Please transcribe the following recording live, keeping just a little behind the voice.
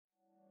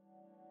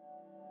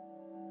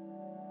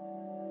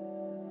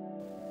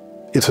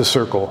it's a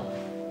circle.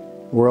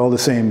 We're all the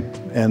same,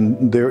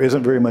 and there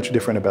isn't very much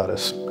different about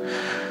us.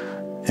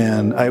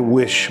 And I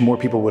wish more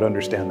people would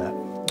understand that.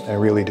 I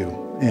really do.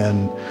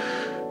 And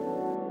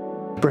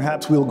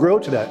perhaps we'll grow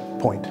to that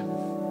point.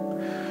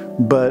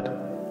 But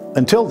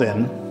until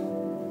then,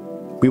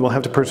 we will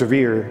have to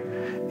persevere,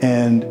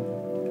 and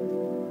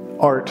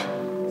art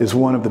is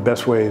one of the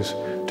best ways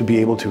to be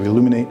able to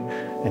illuminate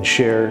and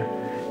share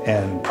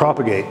and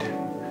propagate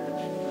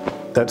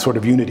that sort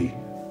of unity,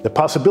 the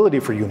possibility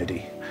for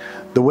unity,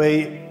 the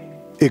way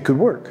it could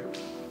work,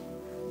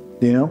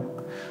 you know?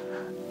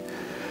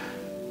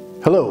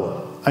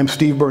 Hello, I'm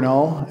Steve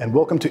Bernal, and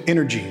welcome to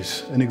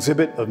Energies, an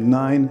exhibit of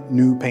 9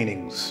 new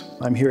paintings.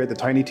 I'm here at the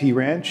Tiny Tea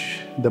Ranch,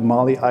 the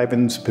Molly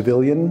Ivins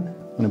Pavilion,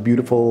 on a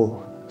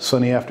beautiful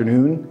sunny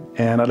afternoon,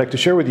 and I'd like to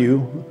share with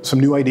you some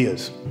new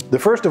ideas. The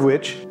first of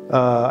which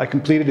I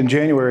completed in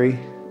January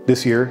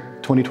this year,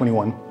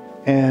 2021,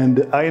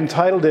 and I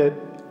entitled it,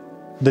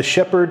 "The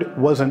Shepherd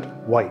Wasn't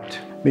White,"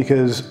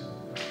 because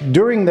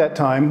during that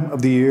time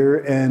of the year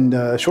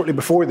and shortly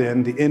before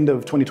then, the end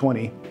of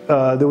 2020,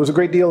 there was a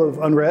great deal of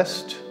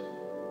unrest,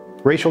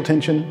 racial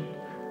tension,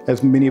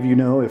 as many of you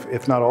know,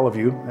 if not all of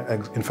you,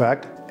 in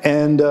fact,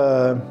 and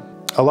a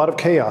lot of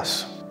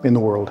chaos in the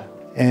world.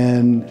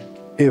 And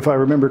if I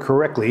remember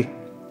correctly,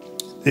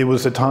 it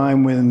was a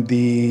time when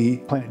the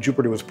planet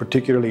Jupiter was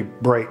particularly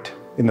bright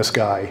in the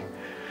sky,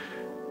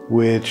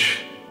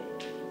 which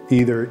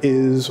either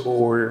is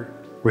or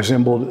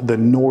resembled the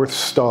North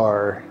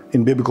Star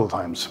in biblical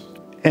times.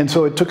 And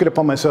so I took it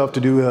upon myself to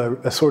do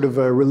a sort of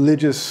a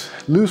religious,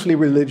 loosely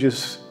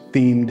religious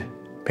themed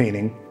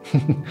painting.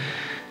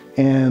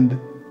 And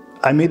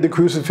I made the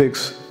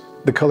crucifix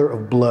the color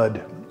of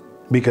blood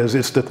because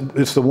it's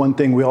the one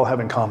thing we all have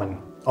in common.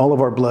 All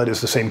of our blood is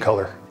the same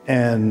color.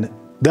 And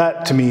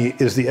that to me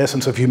is the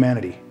essence of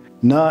humanity.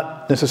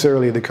 Not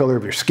necessarily the color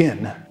of your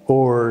skin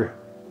or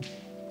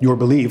your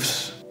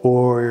beliefs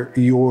or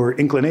your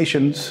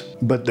inclinations,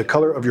 but the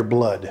color of your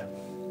blood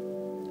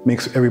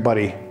makes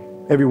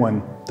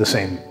everyone the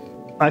same.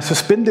 I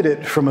suspended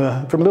it from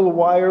a little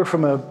wire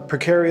from a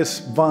precarious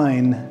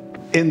vine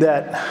in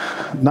that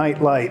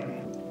night light.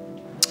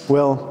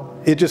 Well,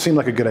 it just seemed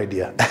like a good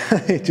idea.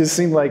 It just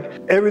seemed like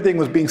everything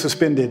was being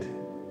suspended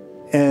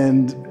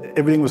and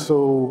everything was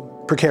so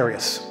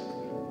precarious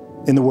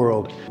in the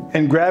world.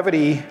 And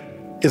gravity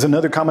is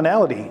another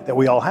commonality that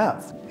we all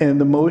have.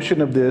 And the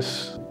motion of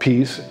this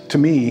piece, to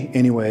me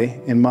anyway,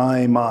 in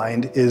my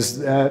mind, is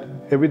that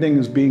everything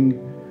is being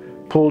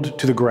pulled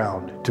to the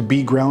ground, to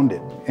be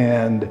grounded.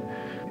 And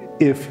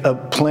if a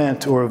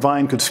plant or a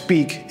vine could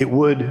speak, it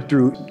would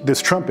through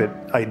this trumpet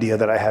idea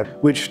that I have,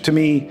 which to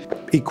me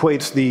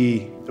equates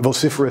the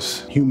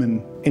vociferous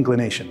human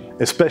inclination,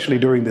 especially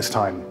during this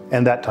time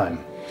and that time.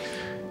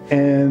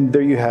 And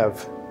there you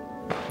have,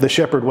 the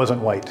shepherd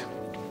wasn't white.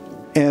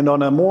 And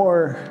on a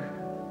more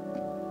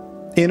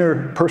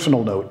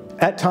interpersonal note,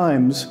 at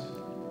times,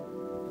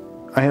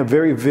 I have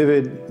very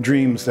vivid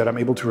dreams that I'm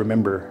able to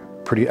remember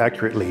pretty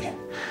accurately.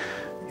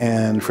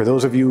 And for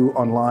those of you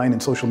online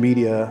and social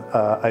media,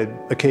 I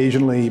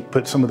occasionally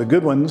put some of the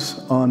good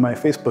ones on my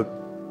Facebook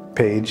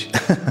page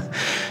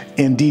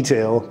in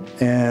detail.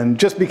 And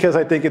just because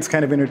I think it's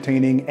kind of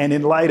entertaining, and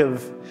in light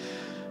of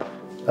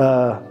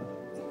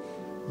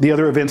the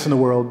other events in the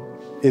world,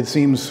 it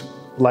seems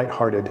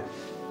lighthearted.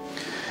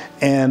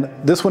 And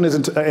this one is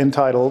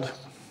entitled,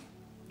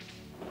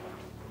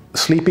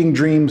 "Sleeping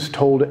Dreams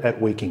Told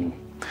at Waking."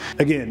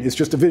 Again, it's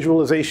just a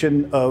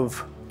visualization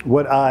of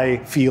what I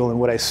feel and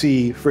what I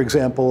see. For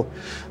example,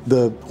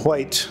 the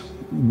white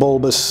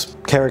bulbous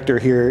character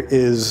here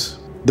is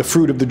the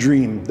fruit of the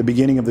dream, the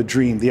beginning of the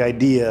dream, the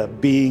idea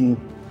being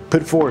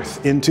put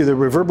forth into the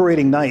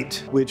reverberating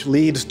night, which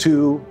leads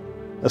to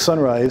a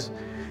sunrise.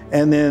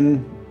 And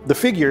then the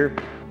figure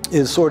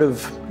is sort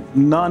of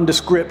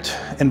nondescript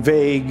and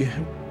vague,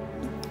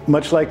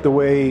 much like the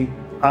way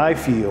I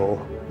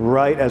feel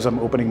right as I'm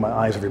opening my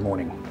eyes every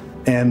morning.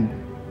 And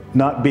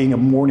not being a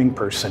morning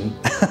person,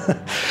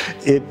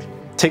 it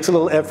takes a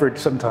little effort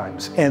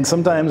sometimes. And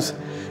sometimes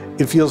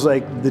it feels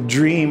like the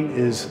dream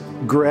is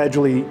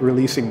gradually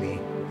releasing me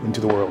into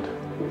the world.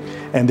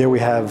 And there we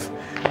have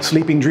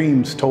sleeping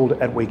dreams told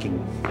at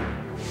waking.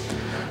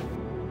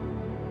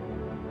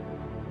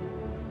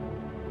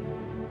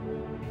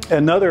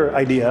 Another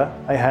idea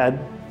I had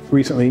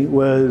recently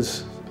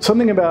was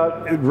something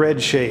about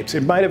red shapes.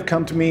 It might have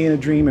come to me in a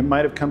dream, it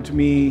might have come to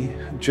me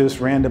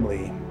just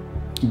randomly.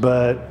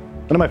 But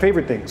one of my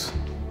favorite things,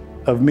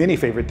 of many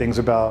favorite things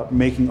about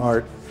making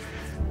art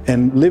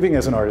and living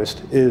as an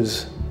artist,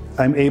 is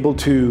I'm able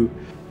to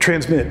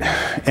transmit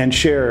and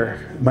share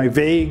my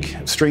vague,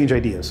 strange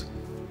ideas.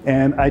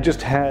 And I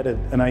just had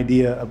an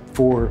idea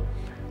for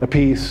a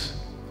piece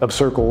of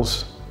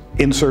circles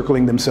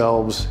encircling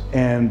themselves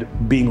and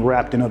being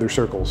wrapped in other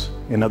circles,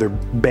 in other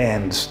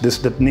bands.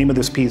 The name of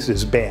this piece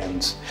is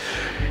Bands.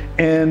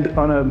 And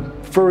on a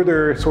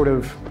further sort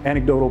of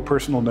anecdotal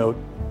personal note,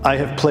 I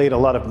have played a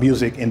lot of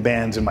music in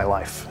bands in my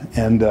life.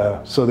 And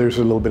so there's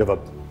a little bit of a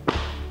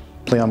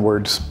play on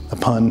words, a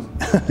pun,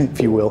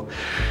 if you will.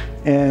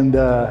 And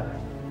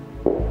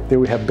there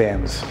we have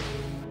bands.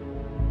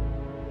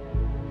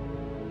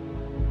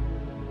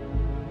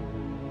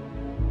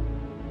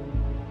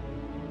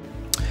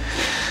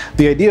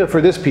 The idea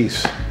for this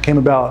piece came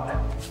about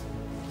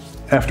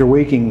after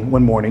waking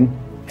one morning,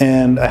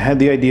 and I had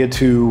the idea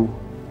to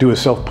do a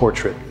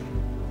self-portrait,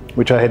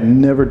 which I had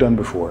never done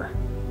before,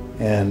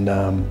 and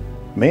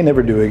may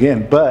never do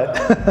again,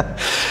 but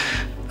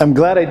I'm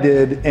glad I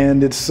did.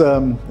 And it's,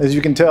 as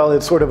you can tell,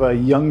 it's sort of a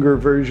younger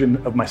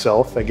version of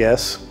myself, I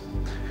guess.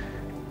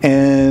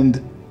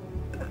 And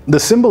the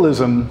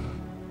symbolism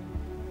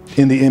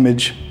in the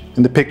image,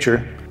 in the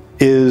picture,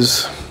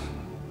 is,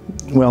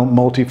 well,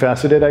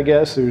 multifaceted, I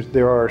guess.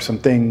 There are some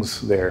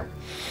things there.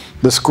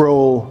 The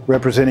scroll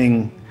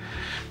representing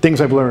things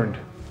I've learned,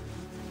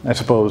 I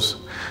suppose.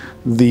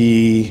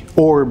 The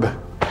orb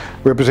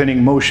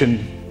representing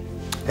motion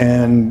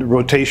and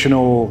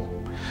rotational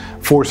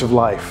force of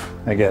life,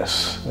 I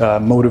guess.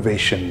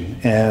 Motivation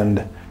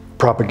and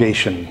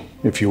propagation,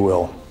 if you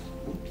will.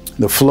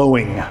 The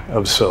flowing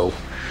of so.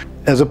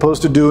 As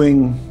opposed to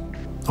doing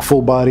a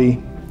full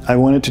body, I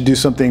wanted to do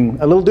something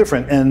a little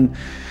different. And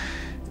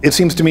it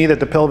seems to me that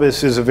the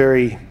pelvis is a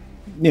very,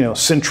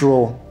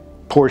 central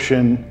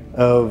portion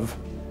of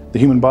the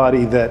human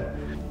body that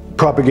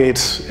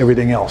propagates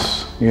everything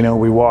else.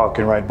 We walk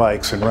and ride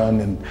bikes and run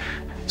and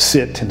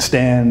sit and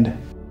stand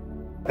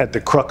at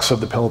the crux of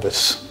the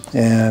pelvis.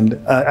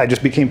 And I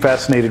just became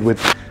fascinated with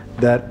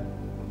that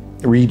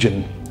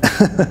region.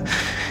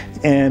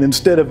 And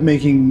instead of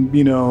making,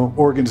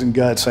 organs and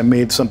guts, I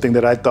made something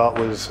that I thought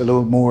was a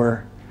little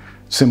more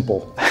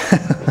simple,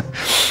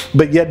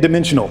 but yet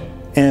dimensional,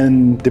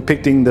 and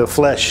depicting the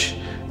flesh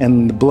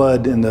and the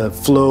blood and the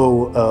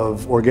flow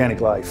of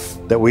organic life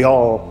that we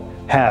all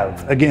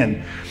have.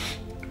 Again,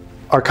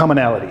 our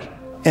commonality.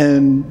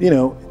 And,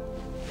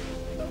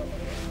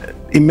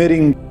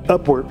 emitting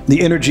upward the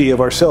energy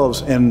of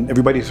ourselves and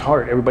everybody's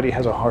heart. Everybody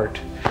has a heart.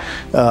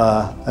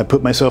 I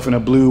put myself in a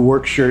blue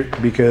work shirt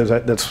because I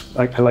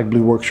like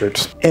blue work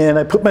shirts. And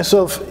I put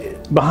myself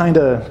behind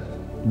a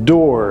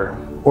door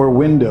or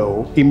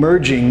window,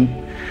 emerging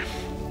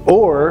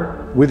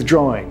or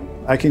withdrawing.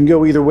 I can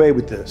go either way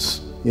with this.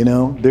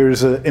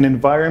 There's an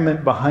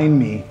environment behind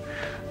me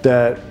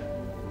that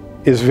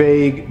is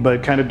vague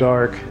but kind of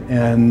dark,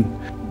 and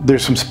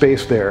there's some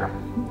space there.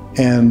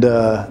 And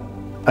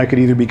I could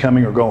either be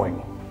coming or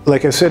going.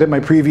 Like I said in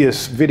my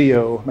previous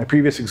video, my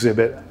previous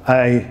exhibit,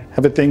 I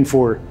have a thing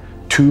for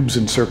tubes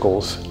and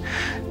circles.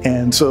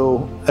 And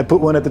so I put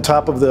one at the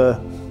top of the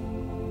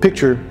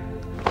picture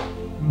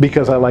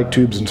because I like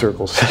tubes and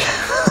circles.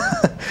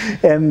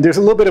 And there's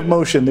a little bit of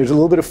motion, there's a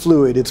little bit of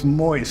fluid, it's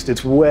moist,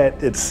 it's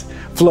wet, it's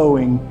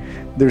flowing.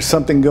 There's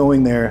something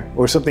going there,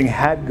 or something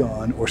had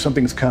gone, or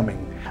something's coming.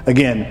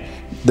 Again,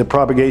 the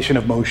propagation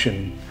of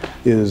motion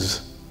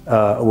is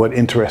what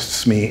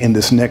interests me in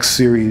this next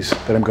series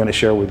that I'm going to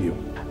share with you.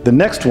 The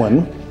next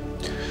one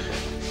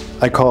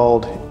I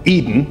called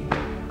Eden.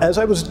 As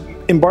I was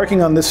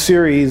embarking on this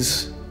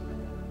series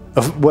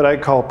of what I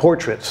call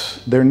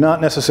portraits, they're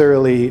not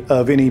necessarily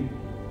of any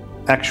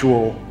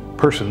actual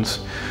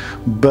persons,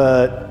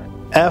 but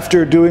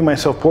after doing my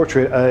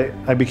self-portrait,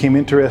 I became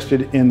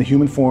interested in the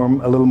human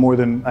form a little more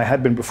than I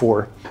had been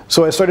before.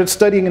 So I started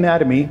studying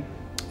anatomy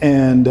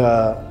and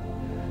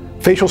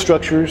facial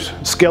structures,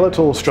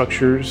 skeletal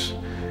structures,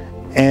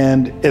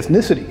 and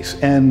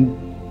ethnicities, and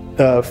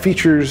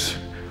features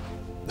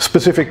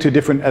specific to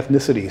different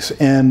ethnicities.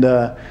 And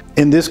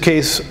in this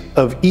case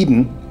of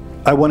Eden,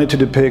 I wanted to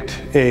depict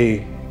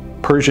a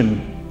Persian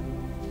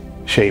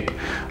shape.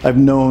 I've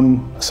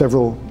known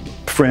several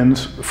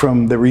friends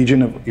from the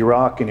region of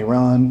Iraq and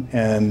Iran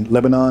and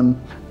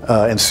Lebanon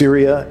and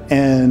Syria,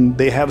 and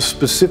they have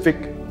specific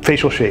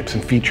facial shapes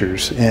and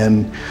features,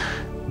 and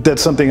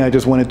that's something I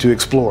just wanted to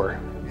explore.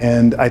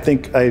 And I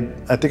think I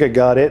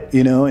got it,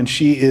 and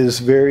she is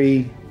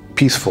very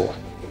peaceful.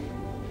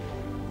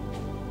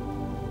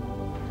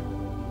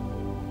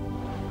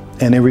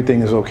 And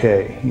everything is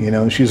okay,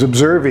 She's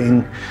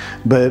observing,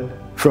 but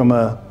from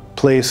a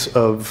place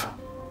of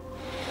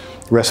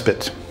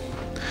respite.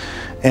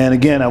 And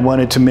again, I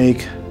wanted to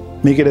make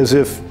it as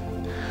if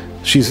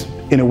she's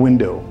in a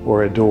window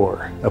or a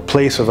door, a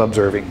place of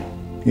observing,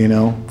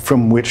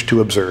 from which to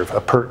observe,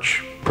 a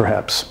perch,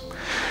 perhaps.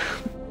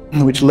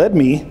 Which led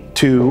me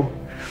to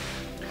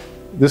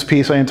this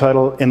piece I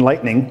entitled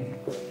Enlightening.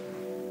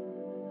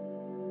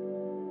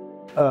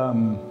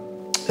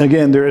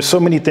 Again, there are so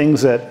many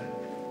things that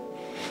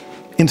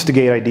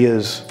instigate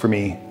ideas for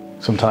me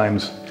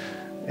sometimes,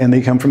 and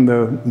they come from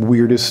the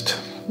weirdest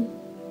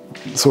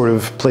sort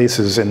of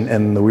places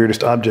and the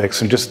weirdest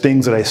objects and just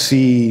things that I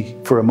see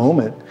for a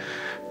moment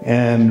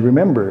and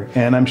remember.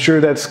 And I'm sure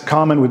that's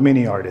common with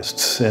many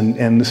artists,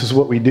 and this is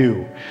what we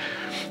do.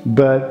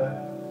 But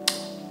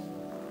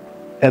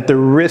at the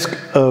risk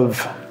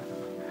of,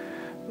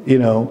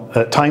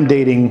 time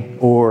dating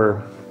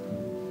or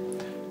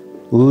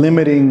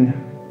limiting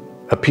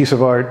a piece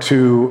of art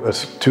to a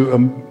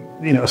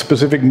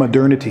specific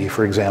modernity,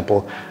 for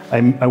example,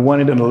 I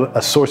wanted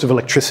a source of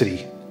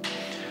electricity.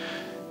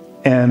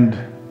 And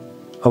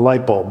a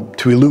light bulb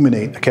to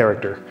illuminate a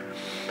character,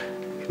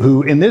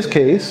 who in this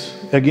case,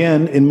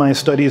 again, in my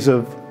studies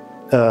of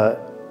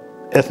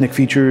ethnic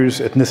features,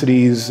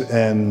 ethnicities,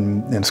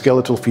 and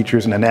skeletal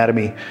features and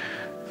anatomy,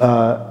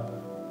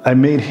 I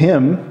made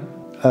him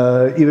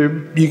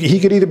he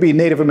could either be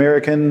Native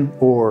American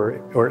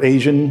or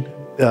Asian,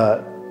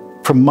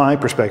 from my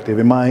perspective,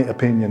 in my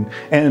opinion.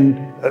 And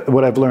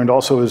what I've learned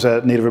also is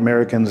that Native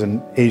Americans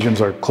and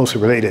Asians are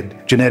closely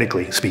related,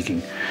 genetically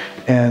speaking.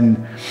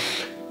 And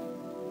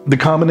the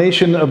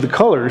combination of the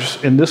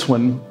colors in this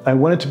one, I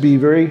want it to be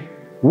very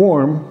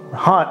warm,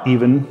 hot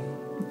even,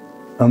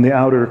 on the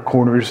outer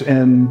corners,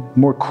 and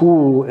more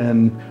cool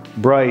and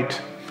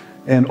bright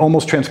and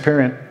almost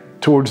transparent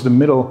towards the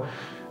middle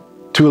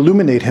to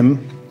illuminate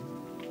him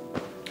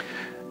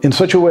in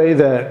such a way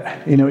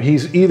that, you know,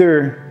 he's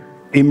either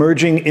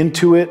emerging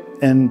into it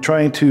and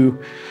trying to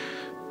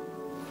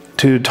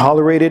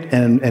tolerate it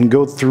and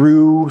go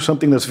through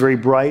something that's very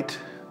bright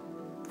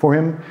for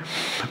him,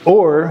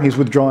 or he's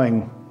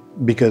withdrawing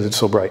because it's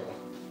so bright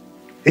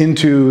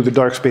into the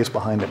dark space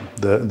behind him,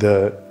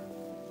 the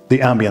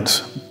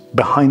ambience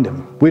behind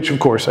him, which of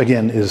course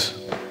again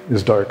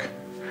is dark.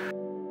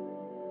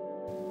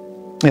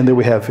 And there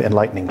we have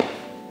enlightening.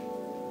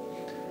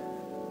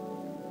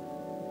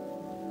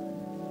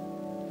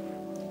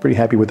 Pretty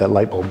happy with that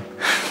light bulb.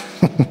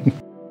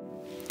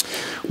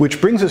 Which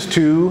brings us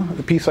to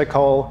the piece I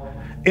call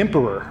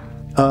Emperor.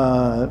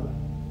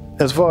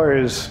 As far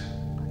as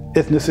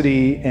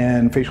ethnicity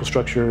and facial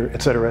structure,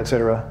 et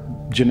cetera,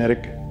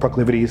 genetic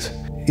proclivities,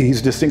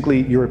 he's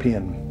distinctly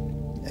European.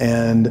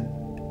 And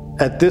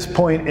at this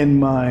point in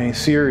my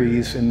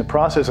series, in the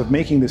process of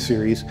making this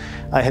series,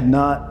 I had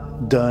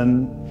not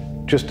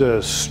done just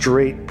a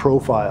straight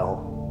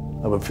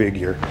profile of a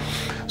figure.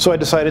 So I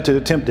decided to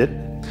attempt it,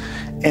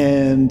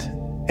 and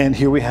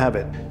here we have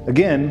it.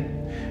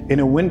 Again, in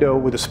a window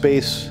with a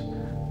space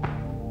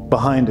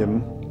behind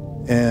him,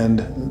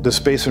 and the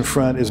space in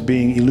front is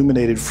being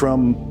illuminated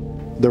from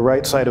the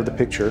right side of the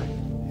picture.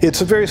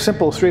 It's a very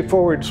simple,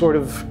 straightforward sort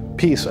of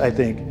piece, I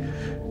think,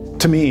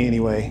 to me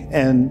anyway.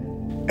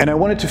 And I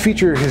wanted to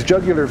feature his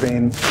jugular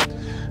vein,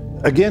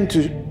 again,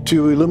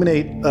 to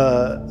illuminate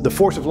the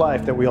force of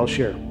life that we all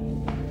share.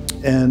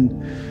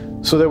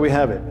 And so there we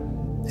have it.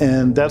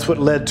 And that's what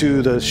led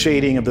to the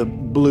shading of the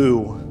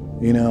blue.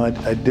 You know,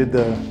 I did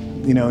the,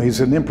 you know, he's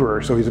an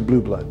emperor, so he's a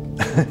blue blood,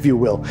 if you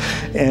will.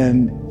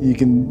 And you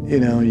can, you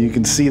know, you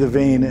can see the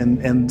vein,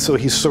 and so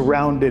he's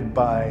surrounded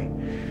by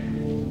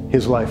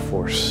his life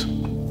force.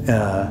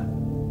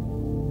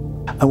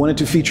 I wanted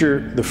to feature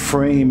the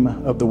frame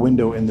of the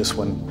window in this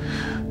one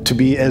to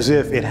be as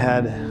if it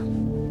had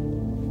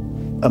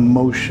a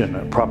motion,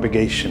 a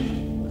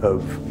propagation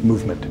of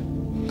movement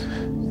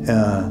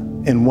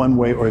in one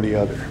way or the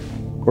other,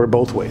 or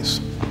both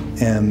ways.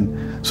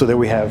 And so there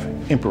we have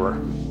Emperor.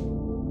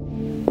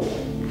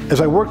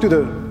 As I worked through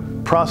the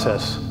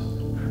process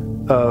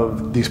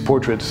of these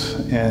portraits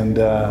and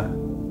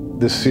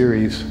this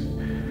series,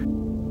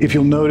 if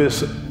you'll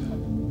notice,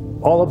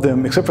 all of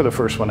them, except for the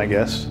first one, I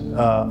guess,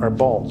 are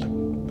bald.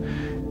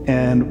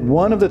 And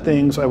one of the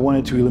things I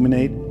wanted to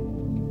illuminate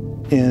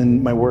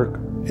in my work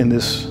in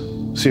this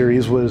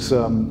series was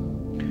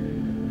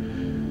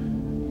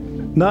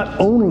not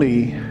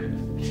only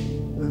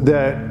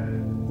that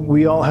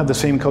we all have the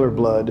same color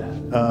blood,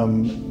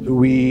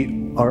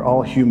 we are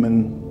all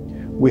human,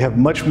 we have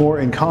much more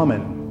in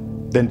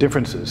common than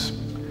differences.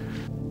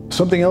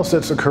 Something else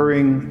that's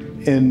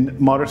occurring in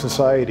modern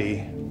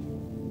society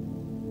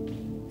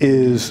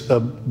is a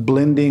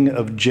blending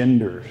of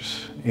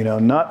genders. You know,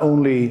 not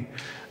only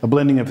a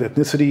blending of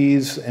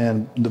ethnicities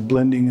and the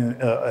blending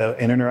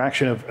and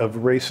interaction of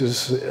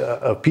races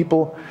of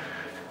people,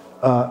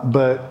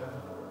 but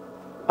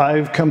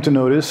I've come to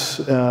notice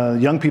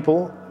young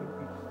people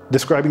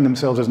describing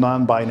themselves as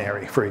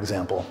non-binary, for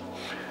example.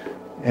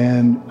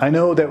 And I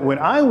know that when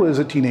I was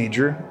a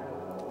teenager,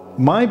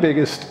 my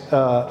biggest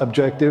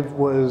objective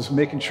was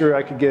making sure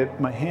I could get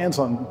my hands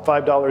on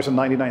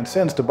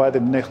 $5.99 to buy the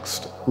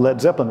next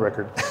Led Zeppelin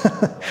record.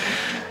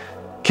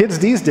 Kids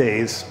these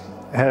days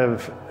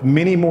have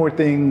many more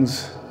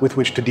things with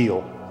which to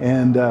deal.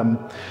 And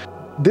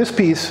this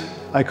piece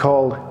I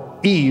called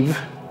Eve.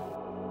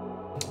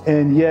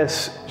 And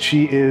yes,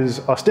 she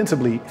is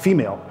ostensibly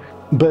female,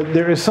 but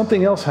there is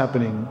something else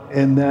happening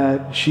in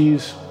that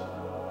she's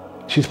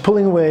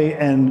pulling away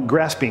and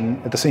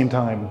grasping at the same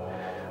time.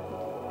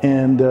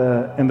 And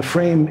the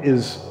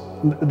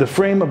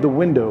frame of the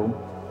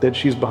window that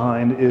she's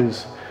behind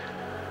is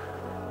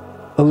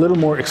a little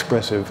more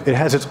expressive. It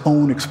has its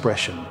own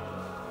expression,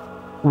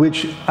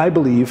 which I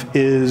believe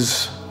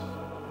is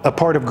a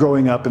part of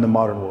growing up in the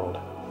modern world.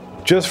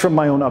 Just from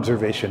my own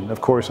observation.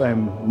 Of course,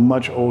 I'm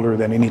much older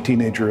than any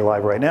teenager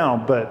alive right now,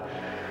 but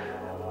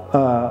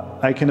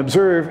I can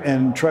observe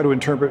and try to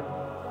interpret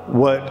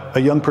what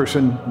a young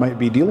person might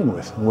be dealing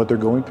with and what they're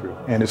going through.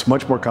 And it's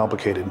much more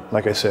complicated,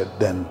 like I said,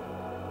 than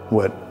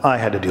what I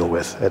had to deal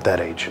with at that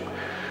age.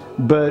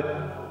 But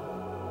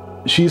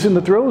she's in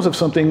the throes of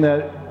something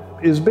that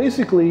is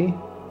basically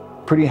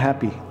pretty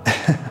happy.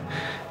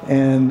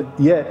 And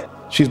yet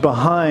she's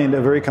behind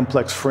a very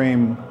complex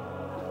frame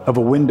of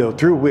a window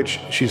through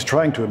which she's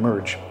trying to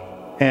emerge.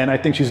 And I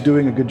think she's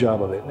doing a good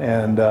job of it.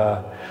 And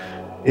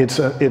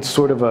it's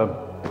sort of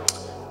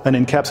an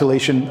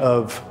encapsulation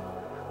of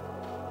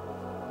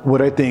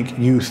what I think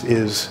youth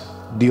is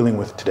dealing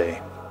with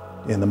today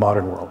in the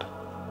modern world.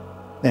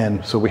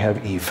 And so we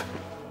have Eve.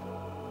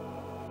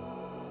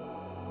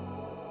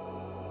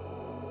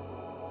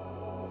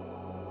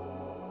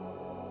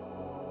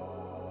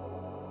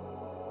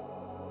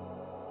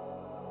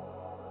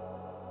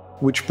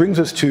 Which brings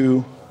us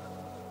to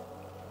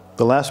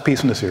the last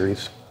piece in the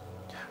series,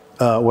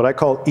 what I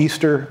call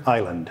Easter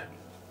Island.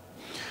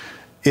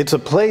 It's a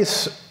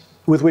place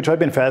with which I've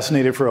been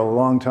fascinated for a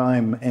long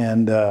time,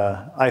 and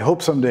I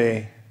hope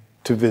someday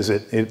to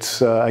visit.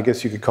 It's, I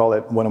guess you could call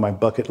it one of my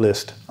bucket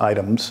list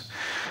items.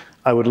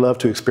 I would love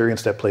to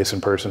experience that place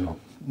in person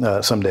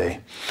someday.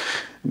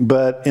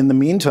 But in the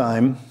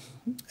meantime,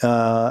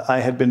 I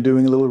had been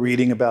doing a little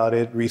reading about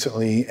it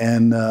recently,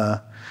 and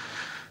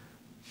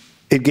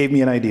it gave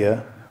me an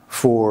idea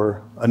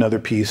for another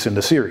piece in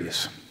the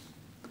series.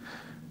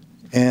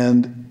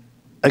 And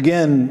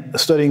again,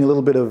 studying a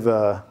little bit of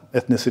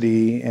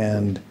ethnicity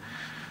and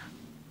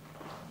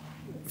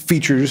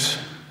features,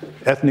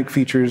 ethnic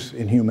features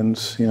in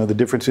humans, you know, the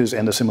differences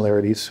and the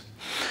similarities.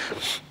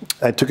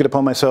 I took it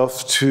upon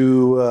myself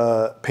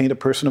to paint a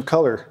person of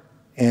color.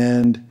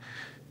 And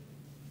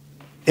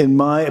in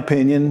my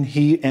opinion,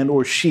 he and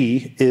or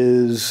she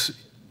is,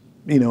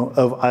 you know,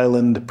 of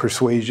island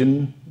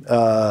persuasion,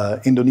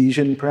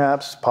 Indonesian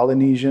perhaps,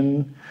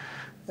 Polynesian,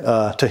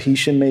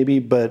 Tahitian maybe,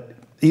 but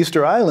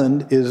Easter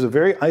Island is a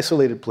very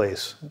isolated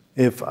place.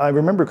 If I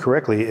remember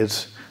correctly,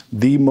 it's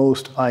the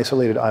most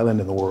isolated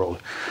island in the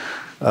world.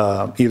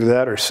 Either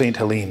that or St.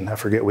 Helene, I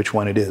forget which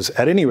one it is.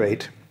 At any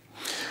rate,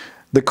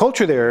 the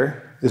culture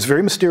there is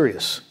very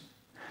mysterious.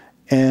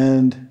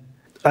 And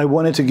I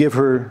wanted to give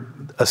her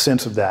a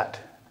sense of that,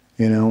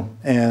 you know,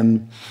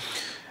 and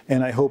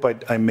I hope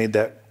I made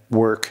that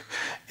work.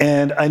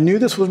 And I knew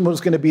this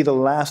was going to be the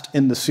last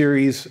in the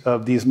series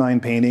of these 9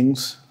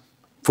 paintings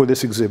for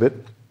this exhibit,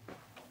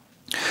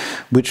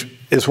 which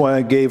is why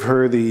I gave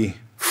her the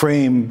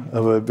frame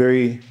of a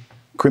very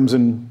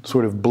crimson,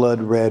 sort of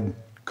blood red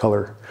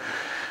color.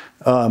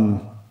 I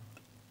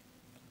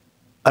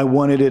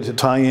wanted it to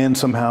tie in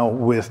somehow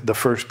with the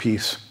first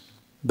piece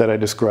that I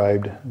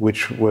described,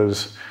 which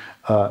was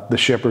the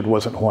shepherd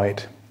wasn't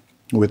white,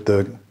 with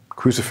the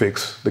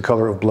crucifix, the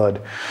color of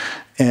blood.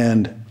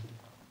 And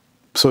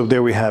so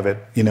there we have it.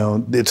 You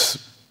know,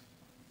 it's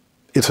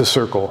a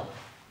circle.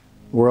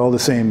 We're all the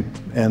same,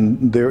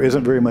 and there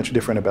isn't very much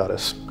different about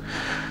us.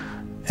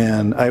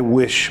 And I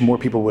wish more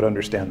people would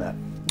understand that.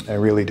 I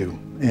really do.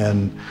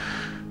 And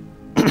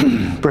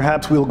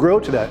perhaps we'll grow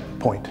to that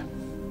point.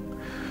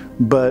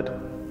 But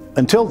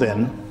until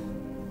then,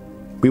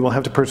 we will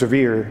have to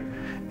persevere,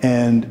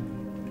 and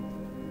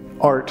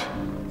art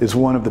is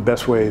one of the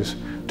best ways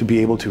to be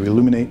able to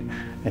illuminate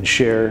and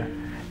share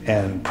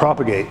and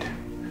propagate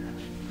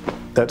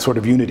that sort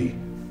of unity,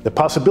 the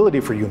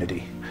possibility for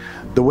unity,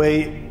 the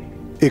way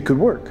it could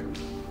work,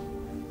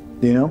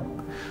 you know?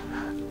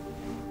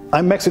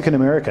 I'm Mexican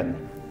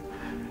American.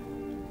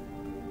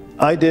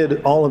 I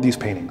did all of these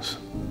paintings.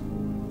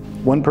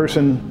 One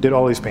person did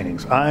all these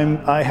paintings.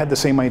 I had the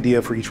same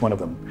idea for each one of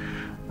them.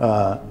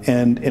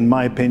 And in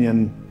my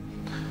opinion,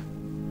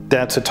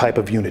 that's a type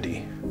of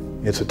unity.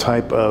 It's a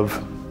type of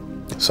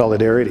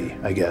solidarity,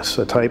 I guess,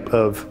 a type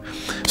of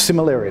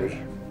similarity.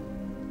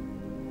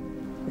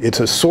 It's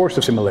a source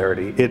of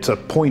similarity. It's a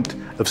point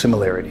of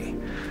similarity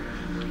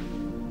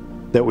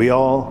that we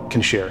all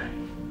can share.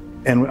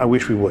 And I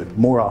wish we would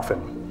more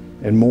often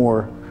and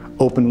more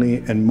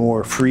openly and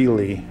more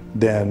freely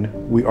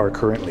than we are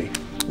currently.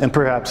 And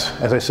perhaps,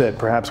 as I said,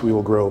 perhaps we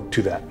will grow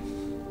to that.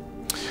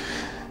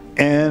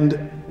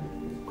 And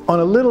on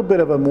a little bit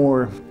of a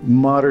more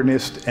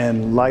modernist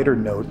and lighter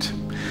note,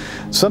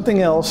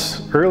 something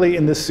else early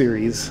in this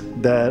series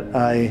that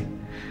I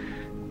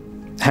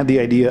had the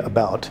idea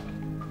about,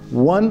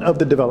 one of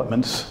the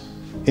developments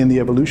in the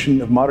evolution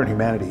of modern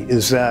humanity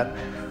is that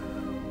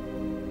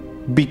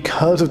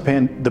because of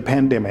the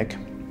pandemic,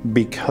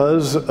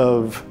 because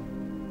of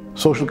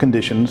social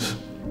conditions,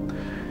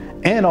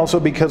 and also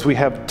because we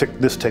have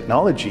this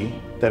technology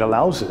that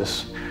allows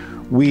this,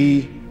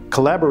 we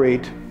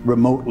collaborate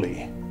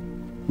remotely.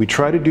 We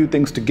try to do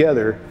things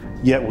together,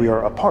 yet we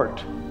are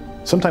apart,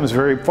 sometimes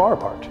very far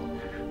apart,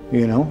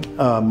 you know,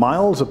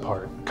 miles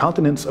apart,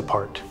 continents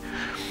apart,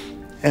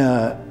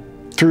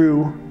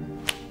 through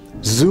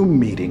Zoom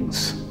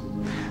meetings.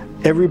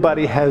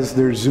 Everybody has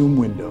their Zoom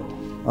window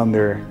on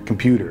their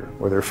computer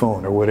or their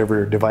phone or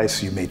whatever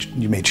device you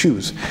may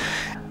choose.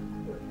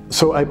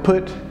 So I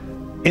put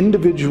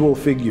individual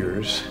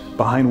figures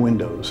behind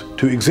windows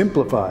to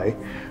exemplify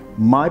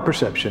my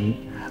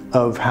perception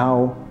of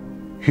how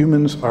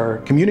humans are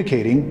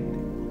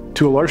communicating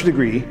to a large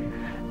degree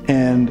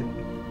and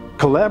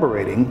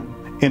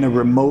collaborating in a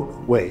remote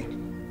way.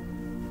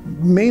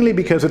 Mainly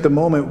because at the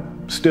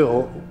moment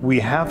still we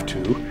have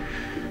to,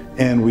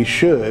 and we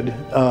should.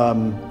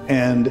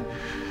 And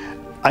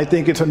I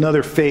think it's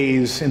another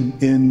phase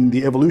in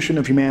the evolution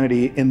of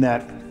humanity, in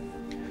that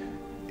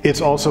it's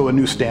also a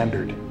new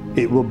standard.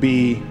 It will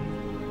be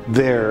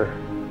there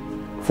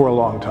for a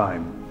long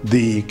time.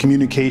 The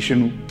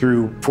communication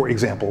through, for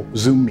example,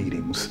 Zoom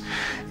meetings.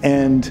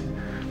 And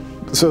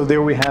so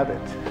there we have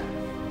it.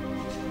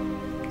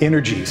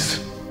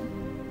 Energies.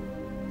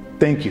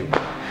 Thank you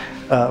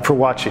for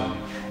watching.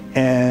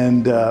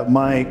 And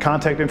my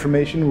contact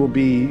information will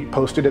be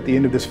posted at the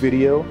end of this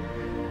video.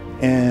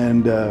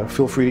 And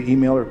feel free to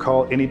email or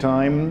call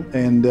anytime,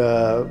 and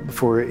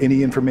for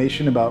any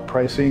information about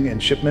pricing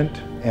and shipment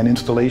and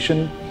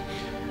installation,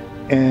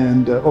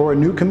 and or a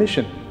new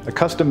commission, a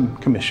custom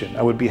commission.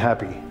 I would be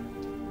happy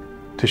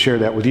to share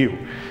that with you.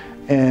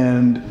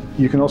 And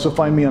you can also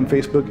find me on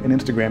Facebook and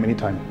Instagram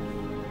anytime.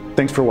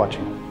 Thanks for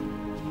watching.